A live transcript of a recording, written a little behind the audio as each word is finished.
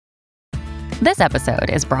This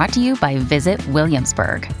episode is brought to you by Visit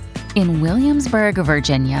Williamsburg. In Williamsburg,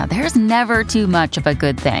 Virginia, there's never too much of a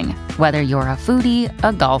good thing. Whether you're a foodie,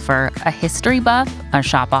 a golfer, a history buff, a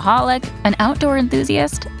shopaholic, an outdoor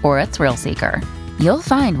enthusiast, or a thrill seeker, you'll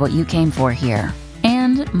find what you came for here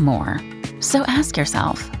and more. So ask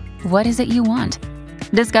yourself, what is it you want?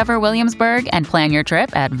 Discover Williamsburg and plan your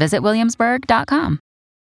trip at visitwilliamsburg.com.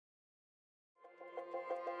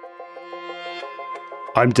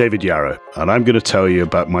 I'm David Yarrow, and I'm going to tell you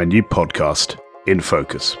about my new podcast, In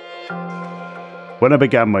Focus. When I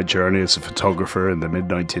began my journey as a photographer in the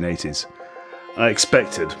mid-1980s, I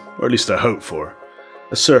expected, or at least I hoped for,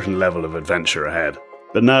 a certain level of adventure ahead.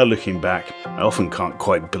 But now looking back, I often can't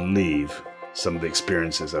quite believe some of the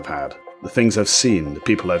experiences I've had, the things I've seen, the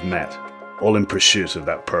people I've met, all in pursuit of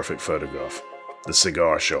that perfect photograph, the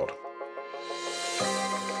cigar shot.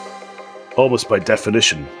 Almost by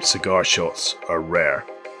definition, cigar shots are rare.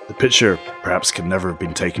 The picture perhaps can never have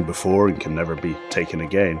been taken before and can never be taken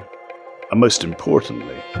again. And most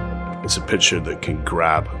importantly, it's a picture that can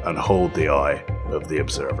grab and hold the eye of the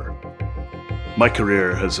observer. My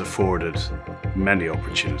career has afforded many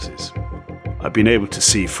opportunities. I've been able to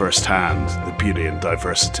see firsthand the beauty and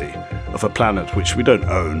diversity of a planet which we don't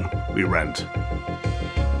own, we rent.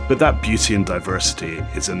 But that beauty and diversity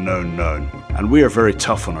is a known, and we are very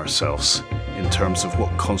tough on ourselves in terms of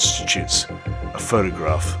what constitutes a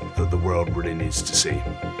photograph that the world really needs to see.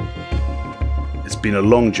 It's been a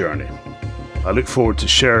long journey. I look forward to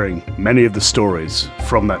sharing many of the stories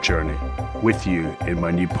from that journey with you in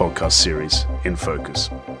my new podcast series, In Focus.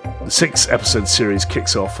 The 6-episode series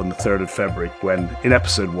kicks off on the 3rd of February when, in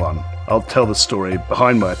episode 1, I'll tell the story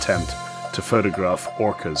behind my attempt to photograph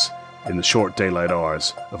orcas in the short daylight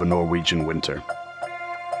hours of a Norwegian winter.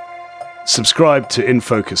 Subscribe to In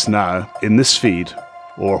Focus now in this feed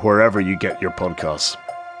or wherever you get your podcasts,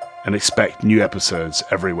 and expect new episodes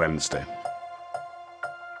every Wednesday.